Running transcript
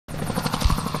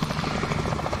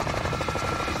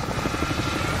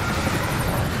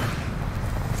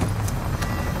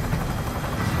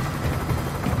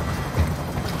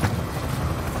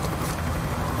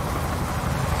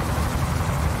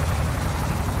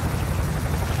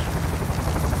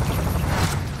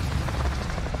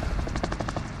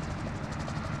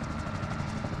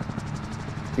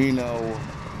You know,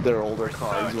 they're older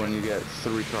cards when you get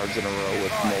 3 cards in a row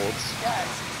with molds.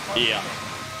 Yeah.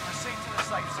 Proceed to the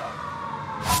safe zone.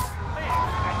 Live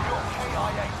and your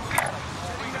KIA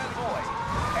will redeploy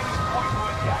any point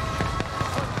worthy action.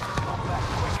 Not that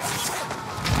quicker.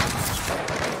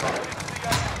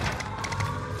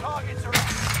 Targets are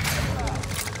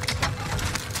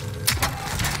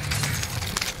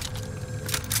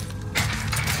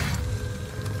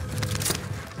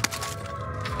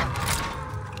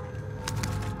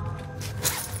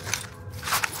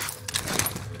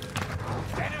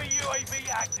enemy UAV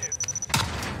active.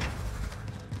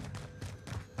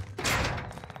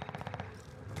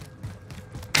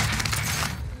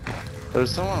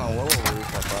 There's someone on lower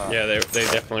roof, I thought. Yeah, they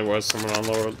definitely was someone on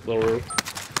lower roof.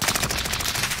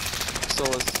 So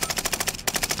it's...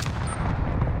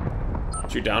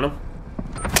 Did you down him?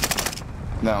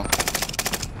 No.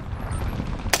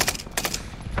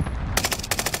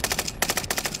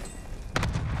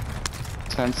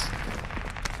 Tense.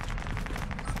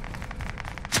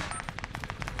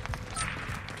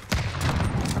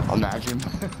 Imagine.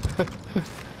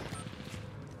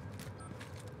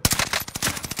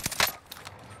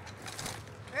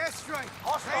 Airstrike!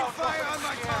 Hostile Rain fire on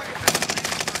my target!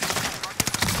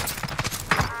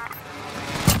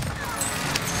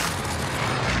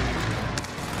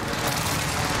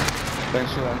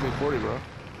 Thanks for that MP40, bro.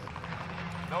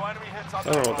 No enemy hits on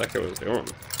I don't know what that kid was doing.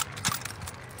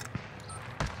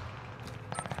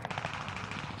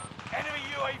 Enemy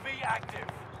UAV active.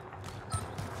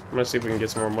 I'm gonna see if we can get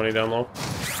some more money down low.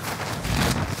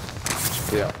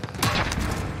 Yeah.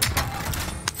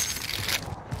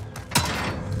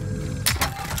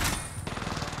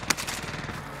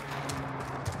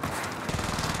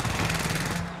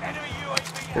 Enemy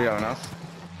UAV We active. got enough.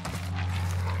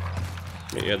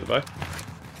 Meet you at the back.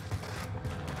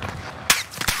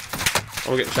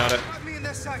 I'm getting shot at. Got me in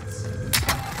their sights!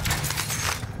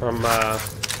 From,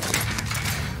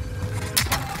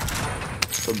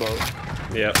 The boat.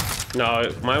 yeah. No,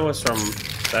 mine was from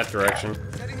that direction.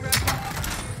 Setting rep.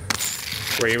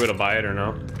 Were you able to buy it or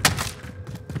no?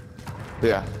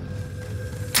 Yeah.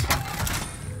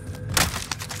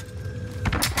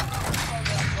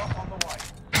 Drop on the way.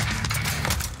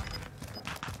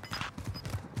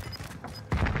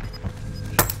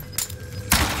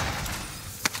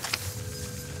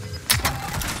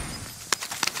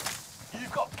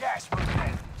 You've got gas moving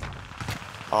in.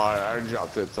 Oh, I already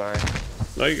dropped it, sorry.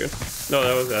 No, you're good.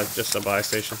 No, that was just a buy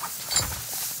station.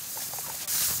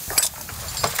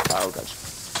 Oh, gotcha.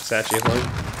 Sachi Link.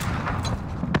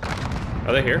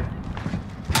 Are they here?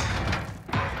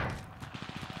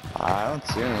 I don't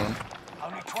see anyone.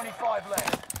 Only 25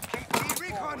 left. Keep Need moving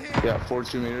recon forward. here! Yeah,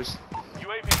 42 meters.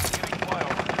 UAV getting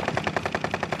flyover.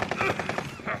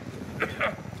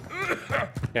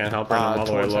 Can't help bring them all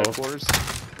the way Towards low. headquarters.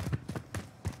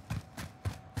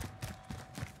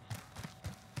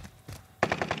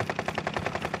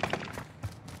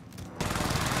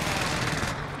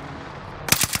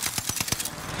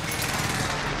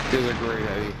 These are great,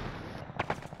 Eddie.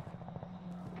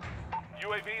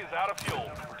 UAV is out of fuel.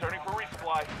 Returning for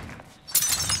resupply.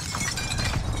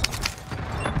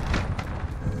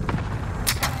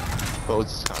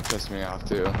 Boats kind of piss me off,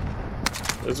 too.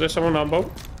 Is there someone on boat?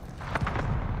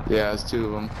 Yeah, there's 2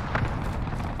 of them.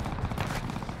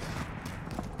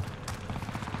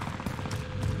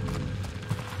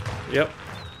 Yep.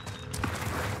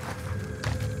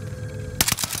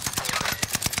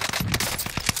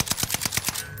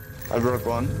 I broke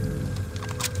one.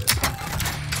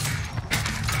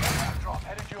 Drop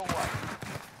headed your way.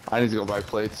 I need to go buy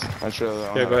plates. I'm sure they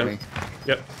don't Yeah, have go any. ahead.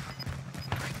 Yep.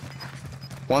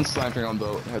 One sniping on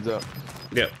boat. Heads up.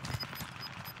 Yep.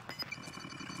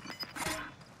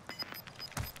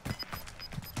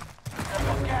 I've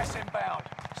got gas inbound.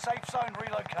 Safe zone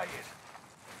relocated.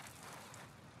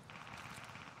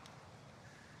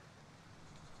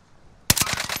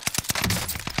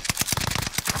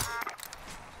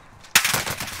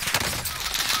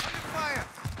 Fire!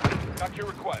 Got your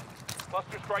request.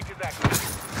 Cluster strike is active.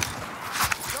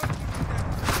 Don't keep them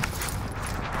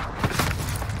down.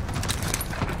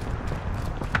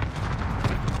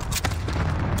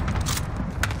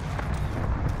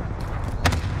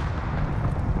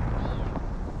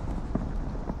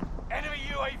 Enemy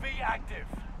UAV active.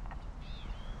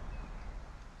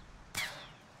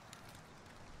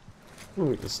 Ooh,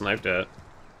 we just sniped at.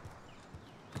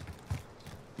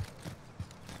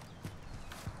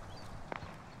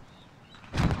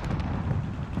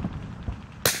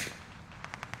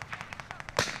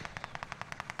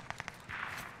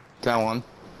 Down one.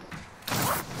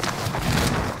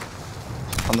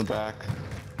 On the back.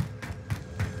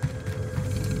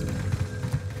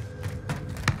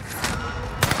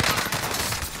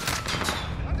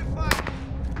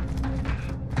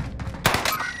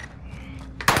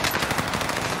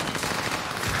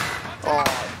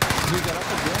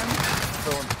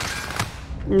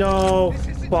 No,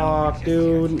 fuck,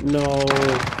 dude, no.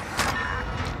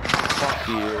 Fuck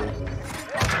you.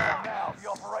 Now the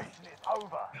operation is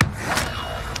over.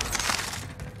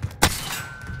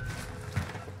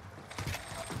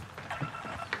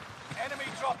 Enemy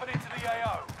dropping into the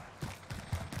AO.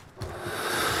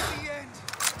 The end.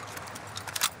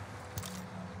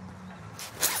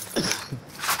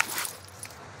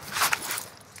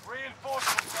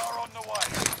 Reinforcements are on the way.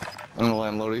 I'm gonna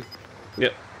land Lodi.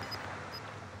 Yep.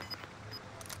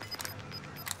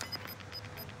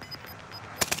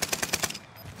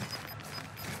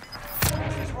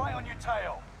 This is right on your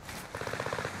tail.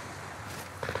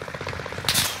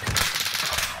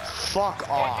 Fuck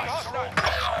off.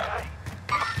 Hostile.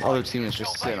 Other team is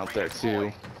just sitting up there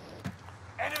too.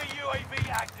 Enemy UAV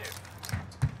active.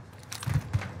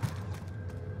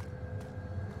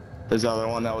 There's the other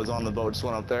one that was on the boat just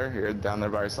went up there. You're down there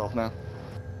by yourself now.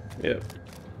 Yep.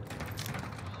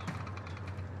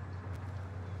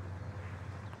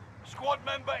 Squad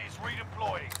member is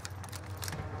redeploying.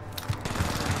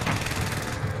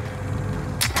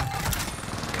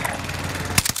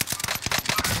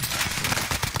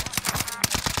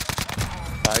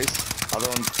 Nice. Other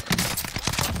one.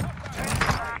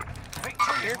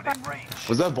 Victory is within reach.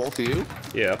 Was that both of you?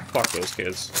 Yeah, fuck those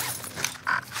kids.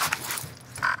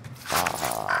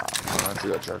 I'm gonna have to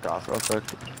go jerk off real quick.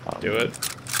 Do it.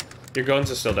 Your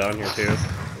guns are still down here too,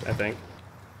 I think.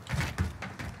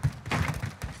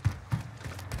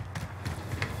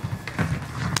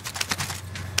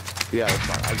 Yeah, that's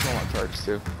fine. I just want my charge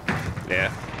too.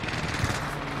 Yeah.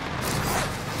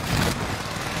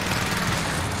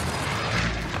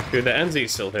 Dude, the NZ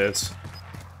still hits.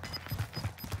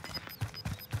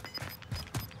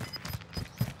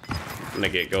 I'm gonna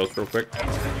get ghost real quick. Into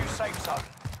the new safe zone.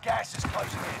 Gas is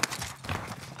closing in.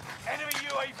 Enemy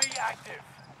UAV active.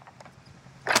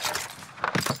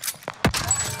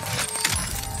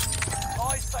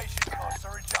 Buy station costs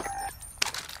are adjusted.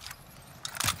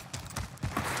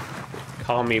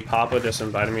 Call me Papa just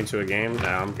invited me to a game.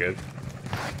 Nah, I'm good.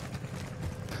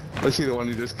 Was he the one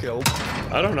you just killed?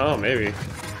 I don't know, maybe.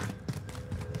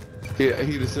 Yeah,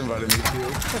 he just invited me too.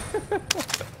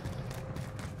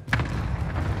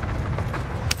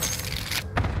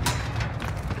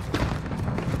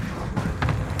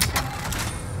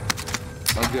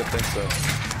 I'm good, thanks though.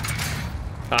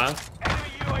 Huh? Enemy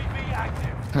UAV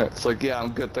active. It's like, yeah,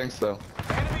 I'm good, thanks though.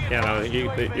 Enemy Yeah, no, advanced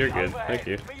UAV you're good. overhead. Thank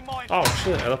you. Be mindful. Oh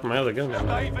shit, I left my other gun down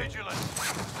Stay there. vigilant.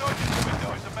 Surgeon's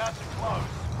window is about to close.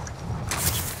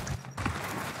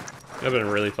 I've been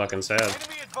really fucking sad. Enemy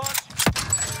advanced.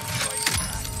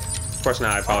 Of course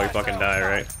now I probably fucking die,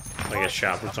 right? I get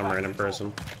shot from some random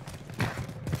person.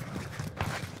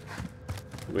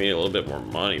 We need a little bit more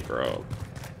money, bro.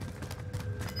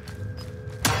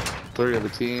 3 other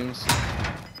teams.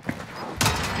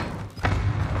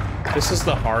 This is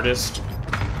the hardest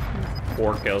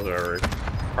 4 kills I've ever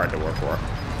tried to work for.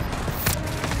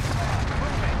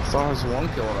 As long as 1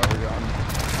 kill I've ever gotten.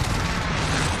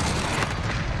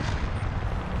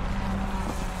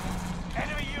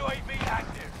 Enemy UAV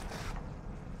active.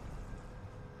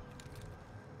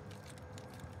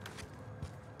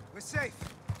 We're safe.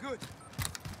 Good.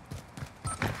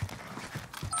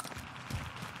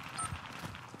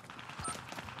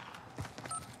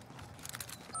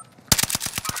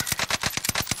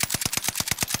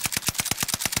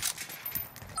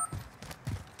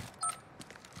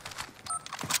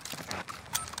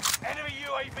 Enemy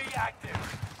UAV active.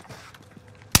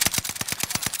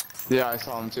 Yeah, I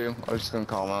saw him too. I was just gonna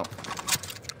call him out.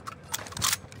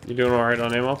 You doing alright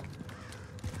on ammo?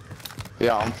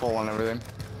 Yeah, I'm full on everything.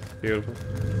 Beautiful.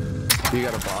 You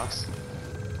got a box?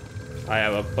 I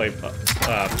have a plate,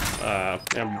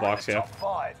 ammo box, yeah. Top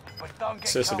 5, but don't get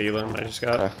Assisted comfortable. Elam, I just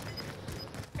got. Okay.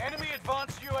 Enemy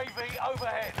advanced UAV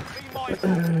overhead. Be mindful.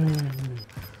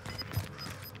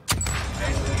 This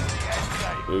is the end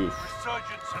game. Oof.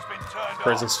 Resurgence has been turned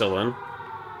Prison's off. still in. You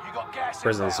got gas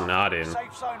Prison's inbound. not in.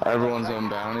 Safe zone Everyone's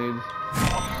relocated. unbounded.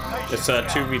 Occupation It's scan.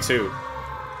 2v2.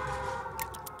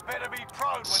 Better be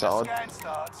prone when Solid. the scan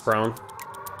starts. Prone.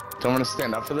 Do you want me to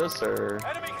stand up for this, or?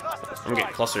 Enemy cluster I'm getting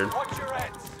strike. clustered. Watch your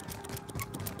heads.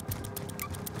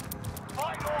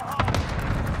 Fight or hide.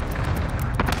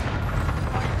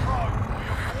 Stay prone or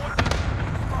your coordinates will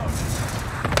be exposed.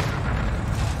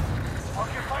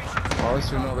 Occupation Well, at least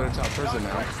we know they're top prison now.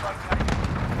 threats located.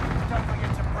 Don't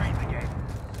forget to breathe again.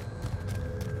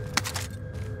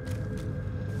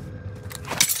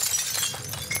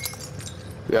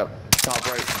 Yep. Top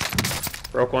right.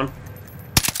 Broke one.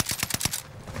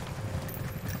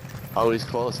 Oh, he's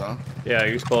close, huh? Yeah,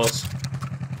 he was close.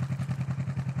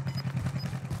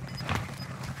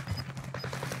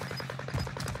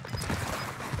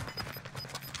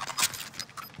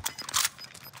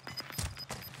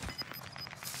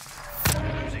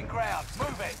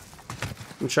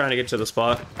 I'm trying to get to the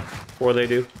spot before they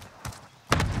do.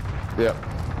 Yep.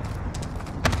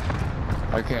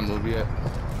 I can't move yet.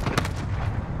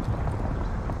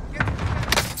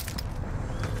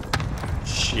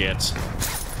 Shit.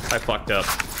 I fucked up.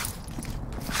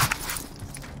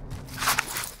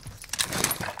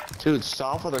 Dude,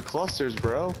 stop with the clusters,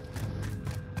 bro.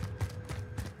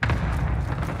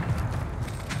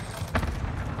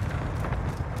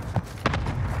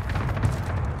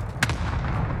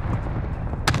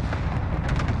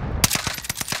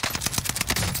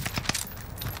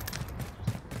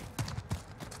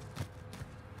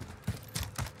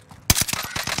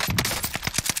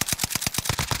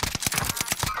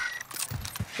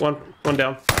 One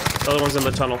down. The other one's in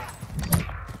the tunnel.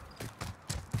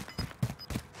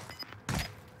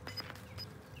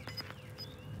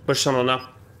 Push tunnel now.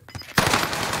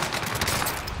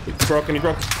 He broke.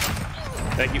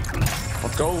 Thank you.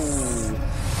 Let's go.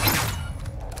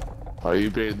 Oh, you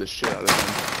baited the shit out of him.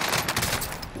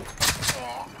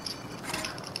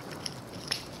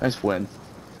 Nice win.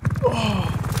 Oh.